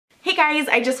guys,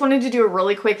 I just wanted to do a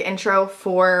really quick intro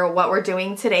for what we're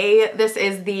doing today. This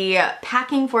is the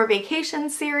Packing for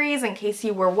Vacation series. In case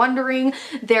you were wondering,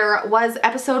 there was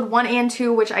episode 1 and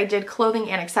 2, which I did clothing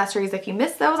and accessories. If you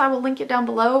missed those, I will link it down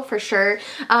below for sure.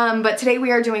 But today we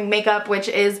are doing makeup, which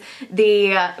is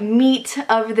the meat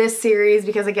of this series,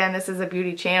 because again, this is a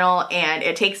beauty channel and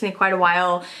it takes me quite a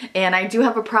while, and I do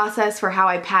have a process for how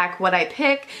I pack what I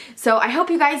pick. So I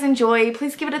hope you guys enjoy.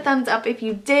 Please give it a thumbs up if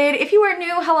you did. If you are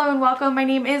new, hello and welcome. My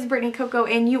name is Brittany Cocco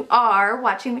and you are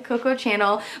watching the Cocco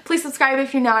channel. Please subscribe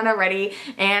if you're not already,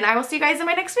 and I will see you guys in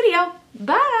my next video.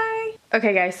 Bye!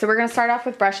 Okay guys, so we're gonna start off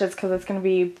with brushes because it's gonna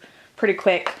be pretty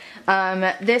quick.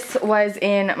 This was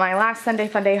in my last Sunday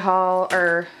Funday haul,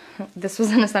 or this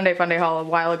was in a Sunday Funday haul a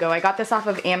while ago. I got this off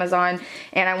of Amazon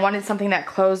and I wanted something that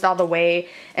closed all the way,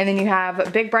 and then you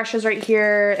have big brushes right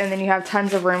here, and then you have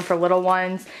tons of room for little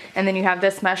ones, and then you have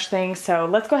this mesh thing. So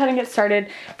let's go ahead and get started.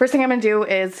 First thing I'm gonna do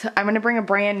is I'm gonna bring a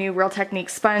brand new Real Technique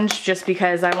sponge just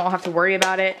because I won't have to worry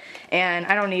about it and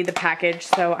I don't need the package.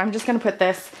 So I'm just gonna put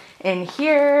this in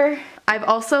here. I've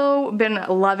also been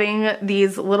loving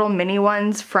these little mini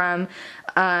ones from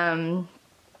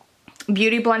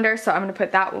Beauty Blender, so I'm gonna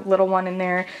put that little one in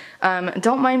there.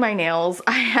 Don't mind my nails.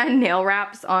 I had nail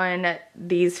wraps on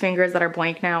these fingers that are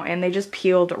blank now and they just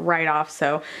peeled right off,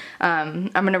 so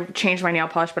I'm gonna change my nail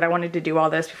polish, but I wanted to do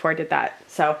all this before I did that.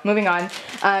 So moving on.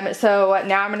 So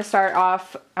now I'm gonna start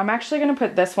off. I'm actually gonna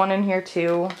put this one in here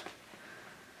too,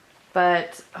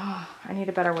 but I need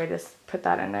a better way to put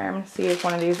that in there. I'm gonna see if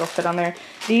one of these will fit on there.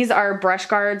 These are brush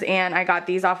guards and I got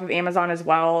these off of Amazon as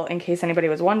well, in case anybody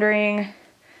was wondering.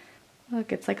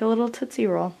 Look, it's like a little Tootsie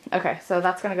Roll. Okay, so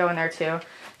that's gonna go in there too,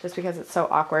 just because it's so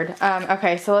awkward.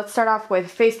 Okay, so let's start off with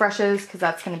face brushes, because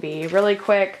that's gonna be really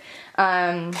quick.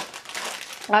 Obviously,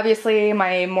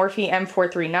 my Morphe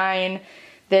M439.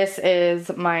 This is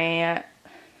my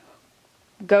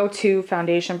go-to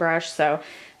foundation brush, so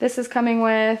this is coming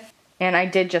with, and I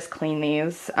did just clean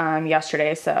these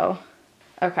yesterday, so.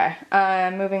 Okay,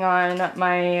 moving on,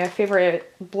 my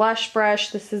favorite blush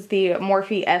brush. This is the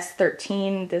Morphe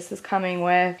S13. This is coming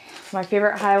with my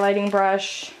favorite highlighting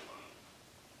brush.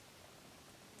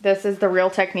 This is the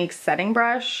Real Technique setting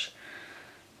brush.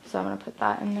 So I'm gonna put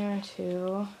that in there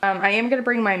too. I am gonna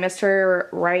bring my Mr.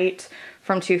 Right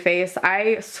from Too Faced.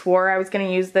 I swore I was gonna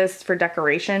use this for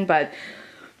decoration, but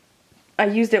I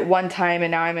used it one time and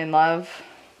now I'm in love.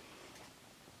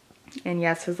 And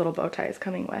yes, his little bow tie is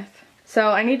coming with.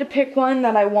 So I need to pick one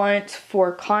that I want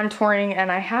for contouring,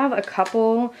 and I have a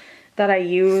couple that I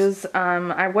use.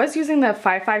 I was using the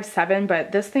 557,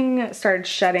 but this thing started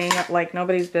shedding like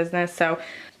nobody's business. So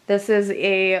this is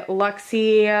a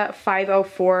Luxie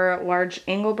 504 large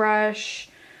angle brush.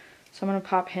 So I'm gonna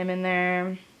pop him in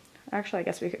there. Actually, I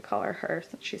guess we could color her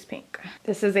since she's pink.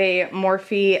 This is a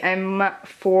Morphe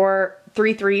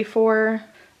M4334.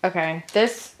 Okay,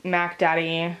 this Mac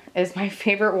Daddy is my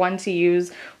favorite one to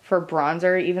use for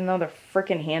bronzer, even though the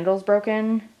freaking handle's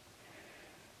broken.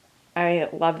 I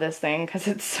love this thing because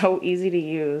it's so easy to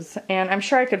use, and I'm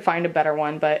sure I could find a better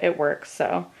one, but it works,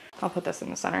 so I'll put this in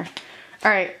the center.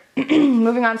 All right,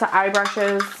 moving on to eye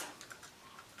brushes.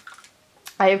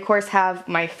 I of course have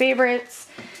my favorites,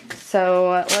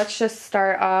 so let's just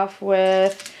start off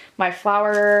with my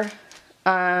Flower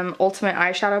Ultimate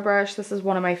eyeshadow brush. This is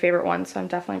one of my favorite ones, so I'm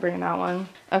definitely bringing that one.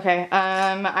 Okay,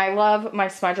 I love my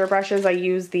smudger brushes. I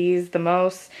use these the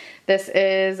most. This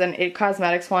is an It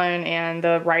Cosmetics one, and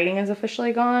the writing is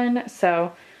officially gone,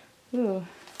 so, ooh,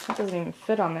 that doesn't even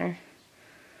fit on there,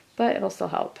 but it'll still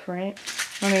help, right?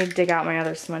 Let me dig out my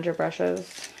other smudger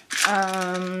brushes.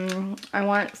 I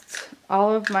want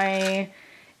all of my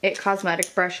It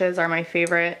Cosmetics brushes are my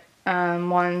favorite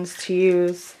ones to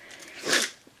use.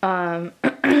 So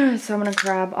I'm gonna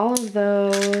grab all of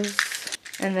those,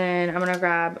 and then I'm gonna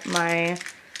grab my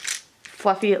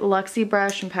fluffy Luxie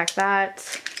brush and pack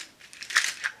that.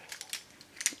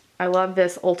 I love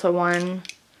this Ulta one.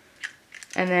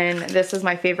 And then this is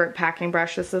my favorite packing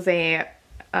brush. This is a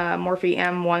Morphe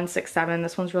M167.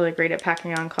 This one's really great at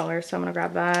packing on color, so I'm gonna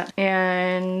grab that.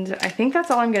 And I think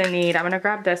that's all I'm gonna need. I'm gonna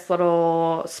grab this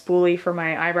little spoolie for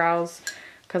my eyebrows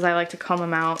because I like to comb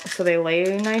them out so they lay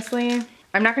nicely.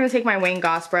 I'm not going to take my Wayne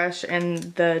Goss brush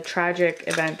in the tragic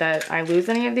event that I lose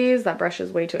any of these. That brush is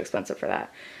way too expensive for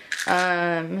that.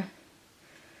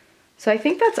 So I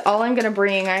think that's all I'm going to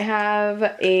bring. I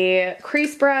have a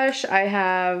crease brush, I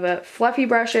have fluffy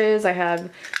brushes, I have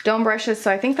dome brushes,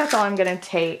 so I think that's all I'm going to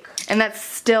take. And that's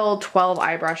still 12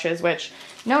 eye brushes, which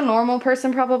no normal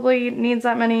person probably needs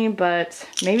that many, but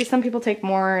maybe some people take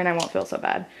more and I won't feel so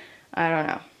bad. I don't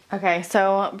know. Okay,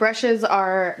 so brushes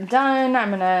are done.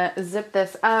 I'm gonna zip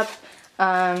this up.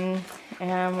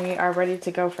 And we are ready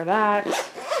to go for that.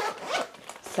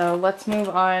 So let's move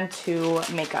on to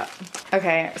makeup.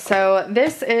 Okay, so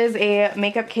this is a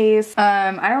makeup case.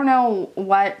 I don't know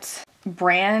what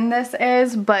brand this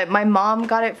is, but my mom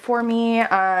got it for me.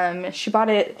 She bought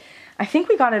it, I think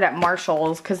we got it at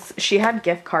Marshall's because she had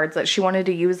gift cards that she wanted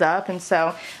to use up, and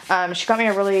so she got me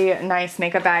a really nice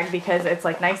makeup bag because it's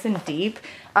like nice and deep.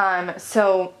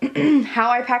 So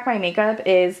how I pack my makeup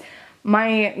is,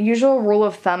 my usual rule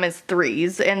of thumb is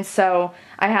 3s, and so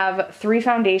I have 3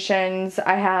 foundations,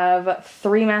 I have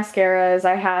 3 mascaras,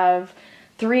 I have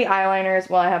 3 eyeliners.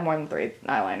 Well, I have more than 3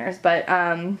 eyeliners, but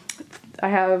I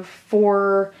have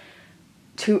 4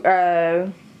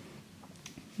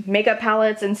 makeup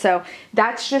palettes, and so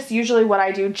that's just usually what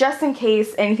I do just in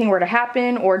case anything were to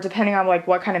happen, or depending on like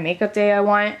what kind of makeup day I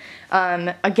want.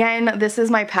 Again, this is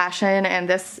my passion, and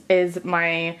this is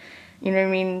my, you know what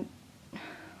I mean,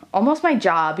 almost my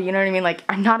job, you know what I mean? Like,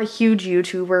 I'm not a huge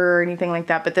YouTuber or anything like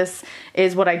that, but this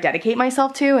is what I dedicate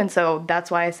myself to, and so that's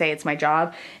why I say it's my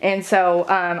job. And so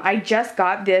I just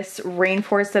got this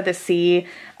Rainforest of the Sea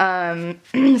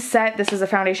set. This is a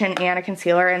foundation and a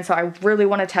concealer, and so I really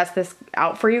want to test this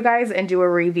out for you guys and do a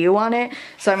review on it.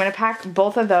 So I'm going to pack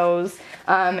both of those,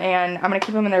 and I'm going to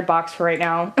keep them in their box for right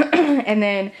now. And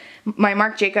then my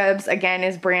Marc Jacobs, again,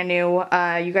 is brand new.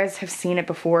 You guys have seen it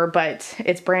before, but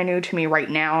it's brand new to me right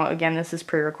now. Again, this is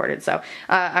pre-recorded, so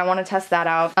I want to test that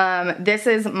out. This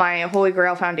is my Holy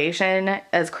Grail foundation,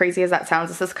 as crazy as that sounds.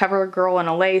 This is CoverGirl in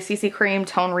LA CC Cream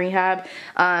Tone Rehab,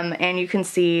 and you can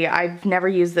see I've never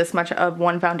used this much of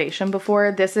one foundation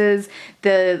before. This is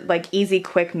the like easy,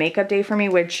 quick makeup day for me,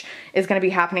 which is going to be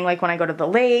happening like when I go to the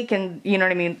lake, and you know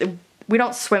what I mean? We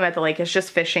don't swim at the lake, it's just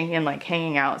fishing and like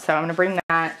hanging out. So I'm gonna bring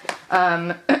that.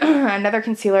 Another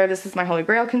concealer, this is my Holy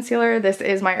Grail concealer. This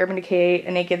is my Urban Decay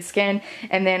Naked Skin.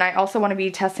 And then I also wanna be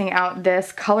testing out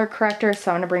this color corrector,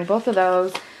 so I'm gonna bring both of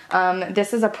those.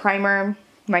 This is a primer,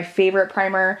 my favorite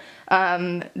primer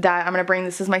that I'm gonna bring.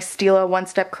 This is my Stila One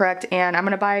Step Correct, and I'm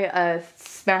gonna buy a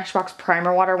Smashbox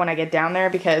primer water when I get down there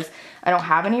because I don't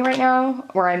have any right now,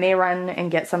 or I may run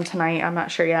and get some tonight, I'm not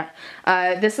sure yet.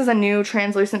 This is a new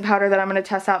translucent powder that I'm going to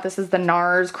test out. This is the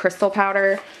NARS Crystal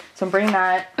Powder, so I'm bringing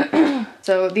that.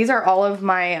 So these are all of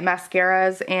my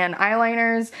mascaras and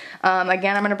eyeliners.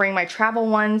 Again, I'm going to bring my travel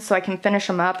ones so I can finish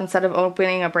them up instead of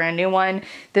opening a brand new one.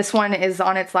 This one is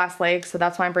on its last leg, so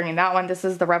that's why I'm bringing that one. This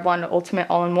is the Revlon Ultimate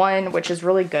All-in-One, which is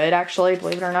really good actually,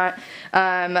 believe it or not.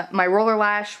 My roller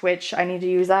lash, which I need to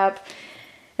use up.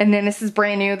 And then this is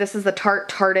brand new. This is the Tarte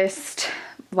Tartist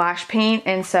lash paint,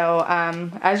 and so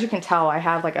as you can tell, I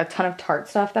have like a ton of Tarte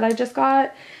stuff that I just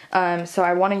got. So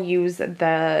I want to use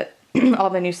the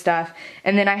all the new stuff.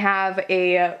 And then I have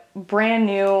a brand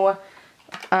new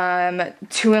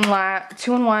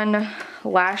 2-in-1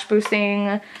 lash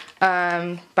boosting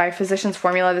by Physicians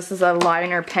Formula. This is a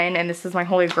liner pen, and this is my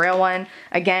Holy Grail one.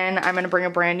 Again, I'm going to bring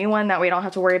a brand new one, that way I don't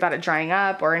have to worry about it drying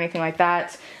up or anything like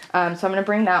that. So I'm going to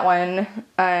bring that one.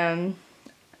 I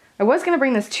was going to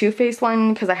bring this Too Faced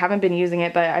one because I haven't been using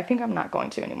it, but I think I'm not going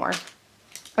to anymore.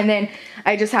 And then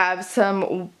I just have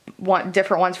some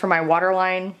different ones for my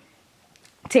waterline: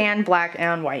 tan, black,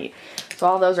 and white. So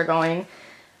all those are going.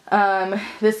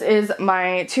 This is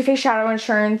my Too Faced Shadow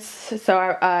Insurance. So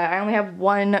I only have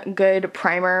one good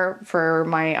primer for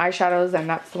my eyeshadows, and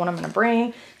that's the one I'm going to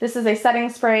bring. This is a setting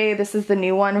spray. This is the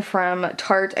new one from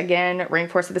Tarte, again,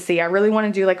 Rainforest of the Sea. I really want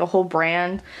to do like a whole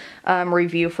brand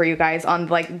review for you guys on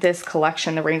like this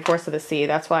collection, the Rainforest of the Sea.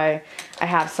 That's why I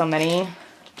have so many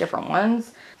different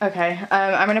ones. Okay,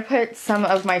 I'm going to put some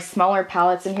of my smaller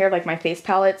palettes in here, like my face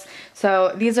palettes.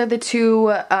 So these are the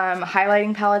 2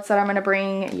 highlighting palettes that I'm going to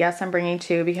bring. Yes, I'm bringing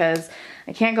 2 because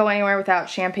I can't go anywhere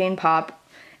without Champagne Pop.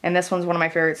 And this one's one of my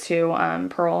favorites too,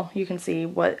 Pearl. You can see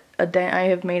what a dent I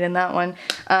have made in that one.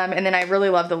 And then I really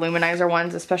love the Luminizer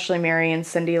ones, especially Mary and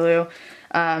Cindy Lou.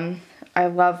 I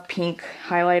love pink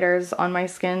highlighters on my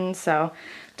skin, so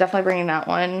definitely bringing that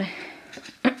one.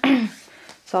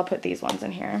 So I'll put these ones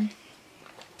in here.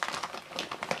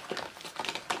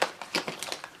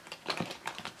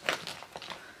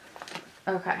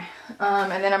 Okay,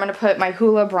 and then I'm going to put my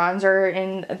Hoola bronzer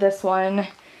in this one.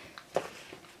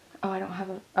 Oh, I don't have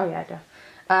a, oh yeah, I do.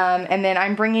 And then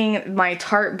I'm bringing my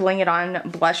Tarte Bling It On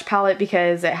blush palette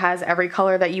because it has every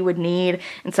color that you would need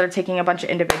instead of taking a bunch of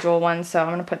individual ones. So I'm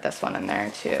going to put this one in there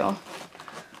too.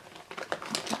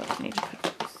 I need to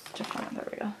put this different, there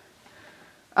we go.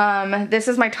 This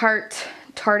is my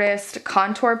Tarteist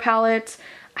contour palette.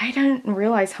 I didn't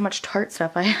realize how much Tarte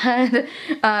stuff I had.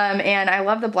 And I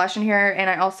love the blush in here, and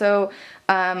I also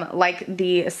like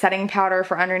the setting powder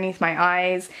for underneath my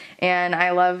eyes, and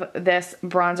I love this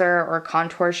bronzer or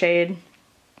contour shade.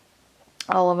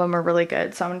 All of them are really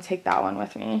good, so I'm going to take that one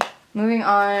with me. Moving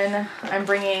on, I'm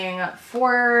bringing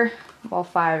 5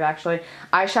 actually,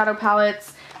 eyeshadow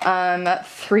palettes.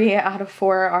 3 out of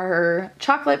 4 are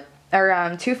chocolate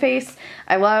or Too Faced.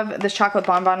 I love this chocolate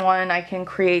bonbon one. I can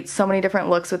create so many different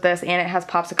looks with this, and it has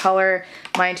pops of color.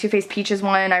 My Too Faced Peaches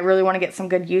one, I really want to get some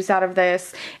good use out of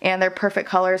this, and they're perfect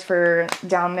colors for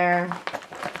down there.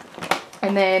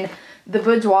 And then the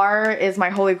Boudoir is my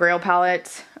holy grail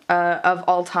palette of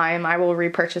all time. I will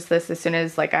repurchase this as soon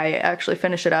as like I actually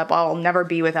finish it up. I'll never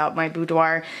be without my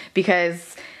Boudoir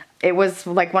because it was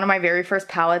like one of my very first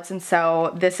palettes, and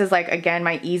so this is like, again,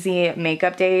 my easy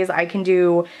makeup days. I can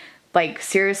do like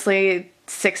seriously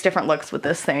 6 different looks with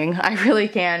this thing. I really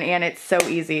can, and it's so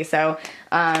easy. So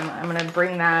I'm gonna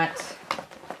bring that.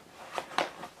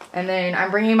 And then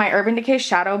I'm bringing my Urban Decay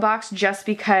Shadow Box just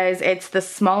because it's the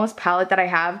smallest palette that I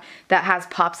have that has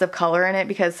pops of color in it,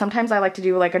 because sometimes I like to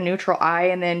do like a neutral eye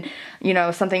and then, you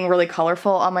know, something really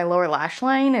colorful on my lower lash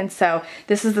line. And so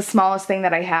this is the smallest thing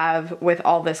that I have with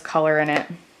all this color in it.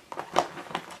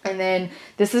 And then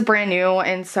this is brand new,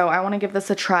 and so I want to give this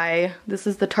a try. This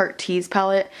is the Tarte Tease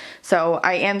palette. So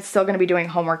I am still going to be doing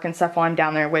homework and stuff while I'm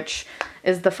down there, which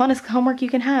is the funnest homework you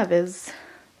can have, is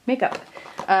makeup.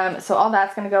 So all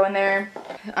that's going to go in there.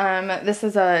 This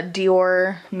is a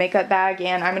Dior makeup bag,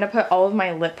 and I'm going to put all of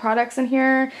my lip products in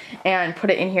here and put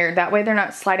it in here. That way they're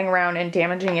not sliding around and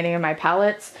damaging any of my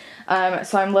palettes.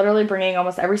 So I'm literally bringing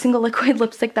almost every single liquid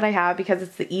lipstick that I have because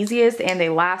it's the easiest and they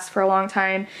last for a long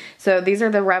time. So these are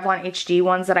the Revlon HD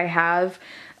ones that I have.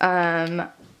 I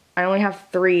only have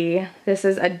 3. This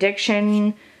is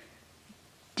Addiction,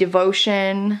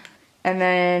 Devotion, and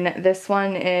then this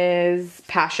one is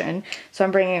Passion. So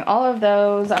I'm bringing all of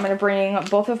those. I'm going to bring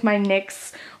both of my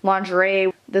NYX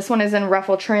lingerie. This one is in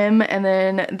Ruffle Trim, and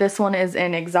then this one is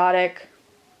in Exotic.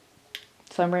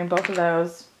 So I'm bringing both of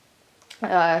those.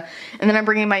 And then I'm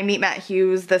bringing my Meet Matte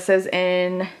Hues. This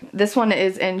one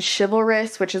is in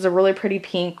Chivalrous, which is a really pretty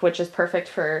pink, which is perfect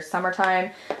for summertime.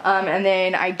 And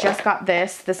then I just got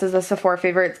this. This is a Sephora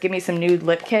favorite. It's Give Me Some Nude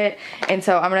Lip Kit. And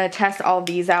so I'm going to test all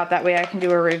these out. That way I can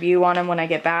do a review on them when I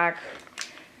get back.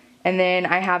 And then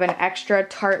I have an extra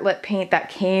Tarte lip paint that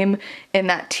came in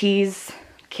that Tease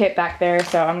kit back there.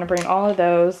 So I'm going to bring all of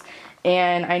those.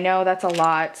 And I know that's a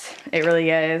lot. It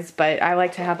really is. But I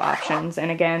like to have options.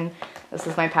 And again, this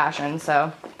is my passion,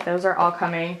 so those are all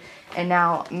coming. And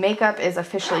now makeup is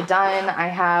officially done. I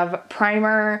have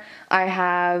primer, I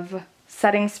have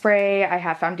setting spray, I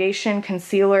have foundation,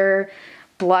 concealer,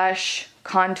 blush,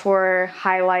 contour,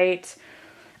 highlight,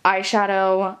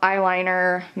 eyeshadow,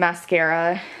 eyeliner,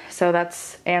 mascara. So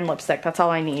and lipstick, that's all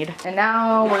I need. And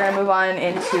now we're gonna move on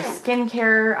into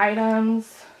skincare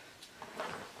items.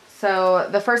 So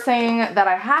the first thing that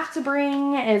I have to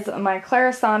bring is my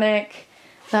Clarisonic.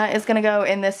 That is going to go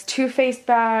in this Too Faced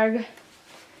bag.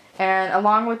 And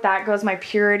along with that goes my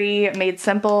Purity Made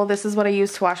Simple. This is what I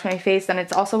use to wash my face, and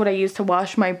it's also what I use to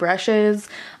wash my brushes.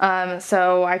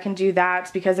 So I can do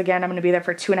that because, again, I'm going to be there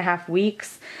for 2.5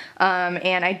 weeks.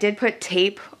 And I did put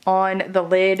tape on the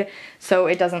lid so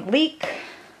it doesn't leak.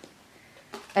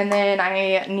 And then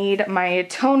I need my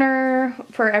toner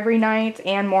for every night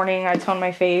and morning. I tone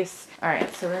my face.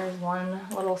 Alright, so there's one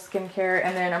little skincare,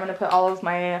 and then I'm going to put all of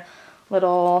my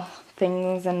little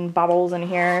things and bubbles in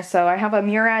here. So I have a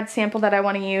Murad sample that I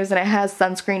want to use, and it has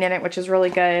sunscreen in it, which is really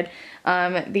good.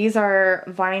 These are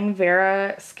Vine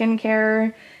Vera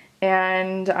skincare,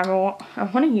 and I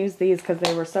want to use these because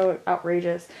they were so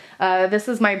outrageous. This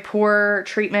is my pore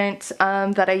treatment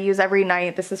that I use every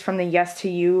night. This is from the Yes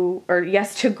to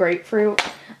Grapefruit.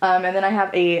 And then I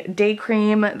have a day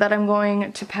cream that I'm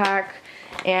going to pack.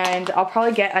 And I'll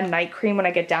probably get a night cream when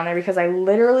I get down there because I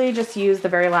literally just use the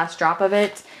very last drop of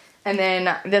it. And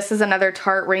then this is another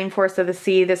Tarte Rainforest of the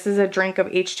Sea. This is a drink of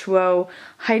H2O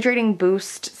Hydrating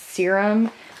Boost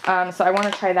Serum. So I want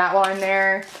to try that while I'm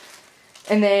there.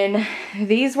 And then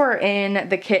these were in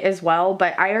the kit as well,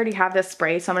 but I already have this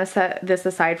spray, so I'm going to set this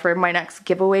aside for my next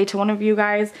giveaway to one of you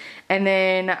guys. And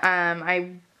then I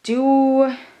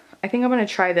think I'm going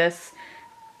to try this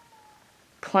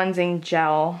cleansing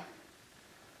gel.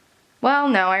 Well,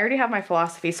 no, I already have my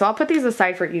Philosophy, so I'll put these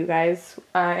aside for you guys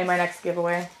in my next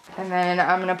giveaway. And then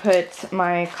I'm going to put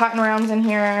my cotton rounds in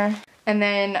here. And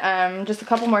then just a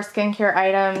couple more skincare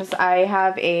items. I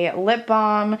have a lip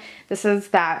balm. This is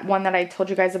that one that I told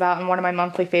you guys about in one of my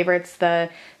monthly favorites,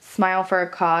 the Smile for a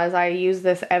Cause. I use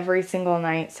this every single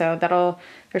night, so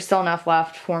there's still enough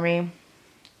left for me.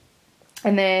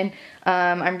 And then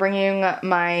I'm bringing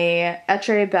my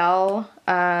Etre Belle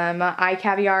eye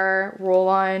caviar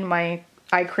roll-on, my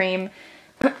eye cream.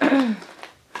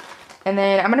 And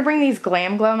then I'm gonna bring these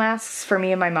Glam Glow masks for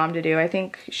me and my mom to do. I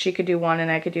think she could do one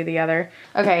and I could do the other.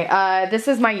 Okay, this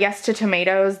is my Yes to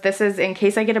Tomatoes. This is in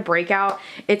case I get a breakout.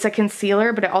 It's a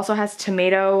concealer, but it also has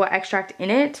tomato extract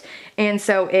in it. And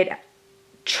so it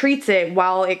treats it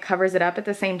while it covers it up at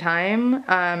the same time.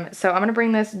 So I'm gonna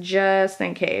bring this just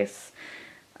in case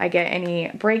I get any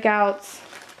breakouts.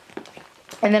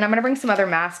 And then I'm gonna bring some other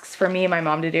masks for me and my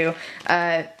mom to do.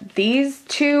 These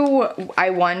two I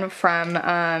won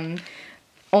from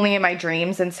Only in My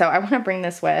Dreams, and so I wanna bring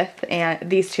this with, and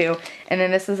these two. And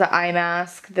then this is an eye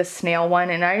mask, the snail one,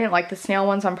 and I didn't like the snail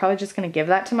one, so I'm probably just gonna give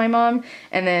that to my mom.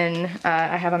 And then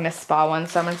I have a Miss Spa one,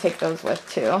 so I'm gonna take those with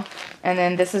too. And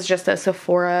then this is just a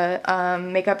Sephora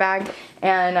makeup bag,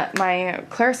 and my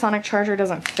Clarisonic charger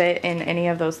doesn't fit in any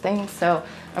of those things, so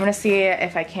I'm gonna see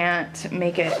if I can't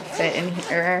make it fit in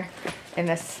here in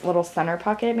this little center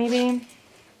pocket maybe.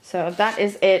 So that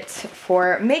is it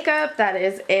for makeup, that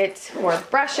is it for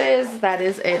brushes, that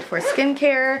is it for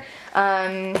skincare.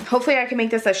 Hopefully I can make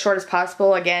this as short as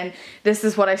possible. Again, this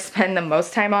is what I spend the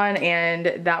most time on,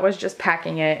 and that was just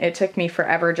packing it. It took me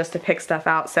forever just to pick stuff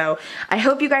out. So I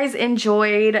hope you guys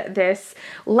enjoyed this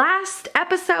last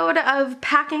episode of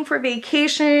Packing for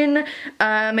Vacation.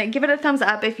 Give it a thumbs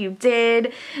up if you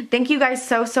did. Thank you guys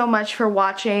so much for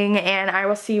watching, and I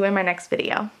will see you in my next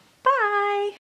video.